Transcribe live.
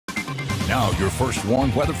Now your first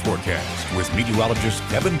warm weather forecast with meteorologist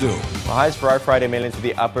Kevin Doom. Well, highs for our Friday made into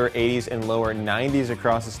the upper 80s and lower 90s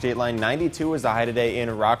across the state line. 92 was the high today in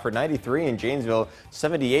Rockford, 93 in Janesville,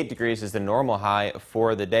 78 degrees is the normal high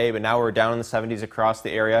for the day, but now we're down in the 70s across the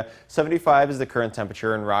area. 75 is the current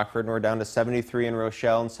temperature in Rockford, and we're down to 73 in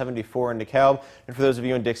Rochelle and 74 in DeKalb. And for those of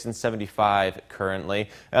you in Dixon, 75 currently.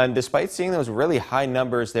 And despite seeing those really high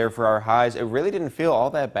numbers there for our highs, it really didn't feel all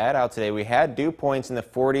that bad out today. We had dew points in the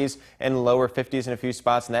 40s and lower 50s in a few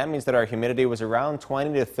spots, and that means that our humidity was around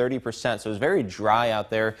 20 to 30%. So it was very dry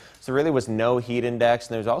out there. So there really was no heat index,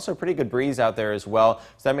 and there's also a pretty good breeze out there as well.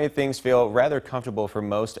 So that made things feel rather comfortable for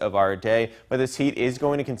most of our day. But this heat is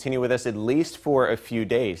going to continue with us at least for a few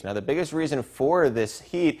days. Now, the biggest reason for this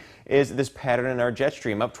heat is this pattern in our jet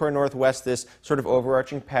stream. Up to our northwest, this sort of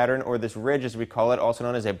overarching pattern, or this ridge as we call it, also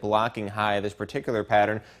known as a blocking high. This particular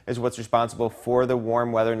pattern is what's responsible for the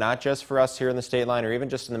warm weather, not just for us here in the state line or even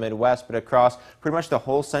just in the Midwest, but across pretty much the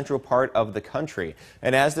whole central part of the country.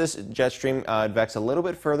 And as this jet stream advex a little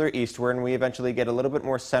bit further eastward and we eventually get a little bit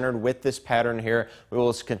more centered with this pattern here, we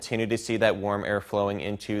will continue to see that warm air flowing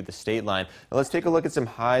into the state line. Now let's take a look at some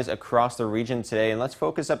highs across the region today, and let's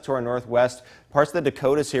focus up to our northwest. Parts of the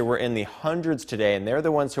Dakotas here were in the hundreds today, and they're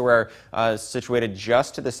the ones who are situated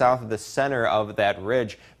just to the south of the center of that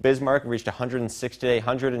ridge. Bismarck reached 106 today,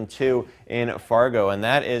 102 in Fargo, and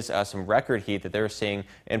that is some record heat that they're seeing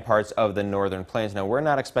in parts of the northern plains. Now, we're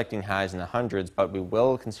not expecting highs in the hundreds, but we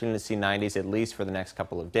will continue to see 90s at least for the next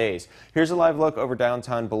couple of days. Here's a live look over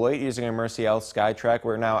downtown Beloit using our Mercy L SkyTrack.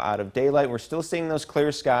 We're now out of daylight. We're still seeing those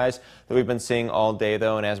clear skies that we've been seeing all day,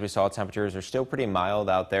 though, and as we saw, temperatures are still pretty mild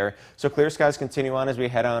out there. So clear skies continue on as we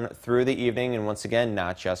head on through the evening, and once again,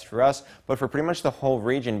 not just for us, but for pretty much the whole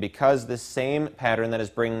region, because the same pattern that is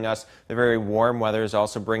bringing us the very warm weather is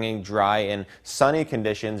also bringing dry and sunny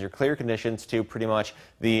conditions or clear conditions to pretty much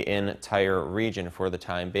the entire region for the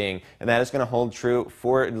time being. And that is going to hold true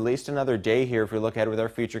for at least another day here. If we look ahead with our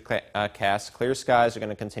future cast, clear skies are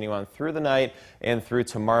going to continue on through the night and through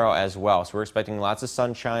tomorrow as well. So we're expecting lots of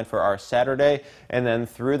sunshine for our Saturday, and then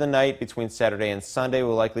through the night between Saturday and Sunday,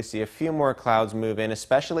 we'll likely see a few more clouds move in,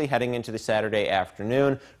 especially heading into the Saturday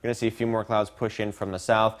afternoon. We're going to see a few more clouds push in from the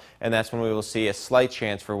south, and that's when we will see a slight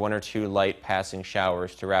chance for one or two light passing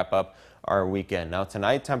showers to wrap up our weekend. Now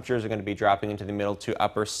tonight, temperatures are going to be dropping into the middle to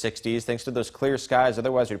upper 60s thanks to those clear skies.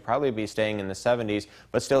 Otherwise, we'd probably be staying in the 70s,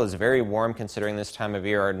 but still is very warm considering this time of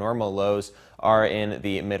year. Our normal lows are in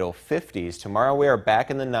the middle 50s. Tomorrow we are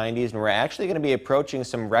back in the 90s, and we're actually going to be approaching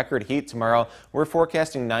some record heat tomorrow. We're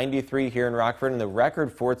forecasting 93 here in Rockford, and the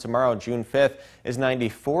record for tomorrow, June 5th, is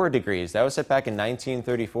 94 degrees. That was set back in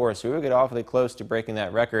 1934, so we will get awfully close to breaking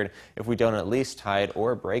that record if we don't at least tie it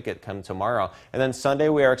or break it come tomorrow. And then Sunday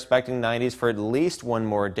we are expecting 90s for at least one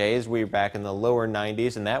more day as we're back in the lower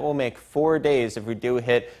 90s, and that will make 4 days if we do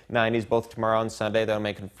hit 90s both tomorrow and Sunday. That'll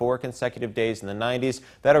make 4 consecutive days in the 90s.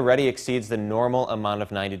 That already exceeds the normal amount of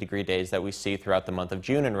 90-degree days that we see throughout the month of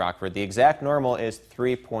June in Rockford. The exact normal is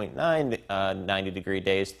 3.9 90-degree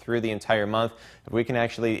days through the entire month. If we can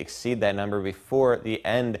actually exceed that number before the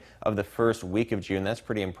end of the first week of June, that's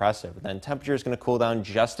pretty impressive. Then temperature is going to cool down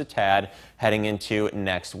just a tad heading into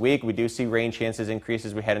next week. We do see rain chances increase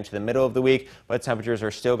as we head into the middle of the week, but temperatures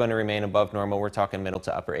are still going to remain above normal. We're talking middle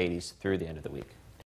to upper 80s through the end of the week.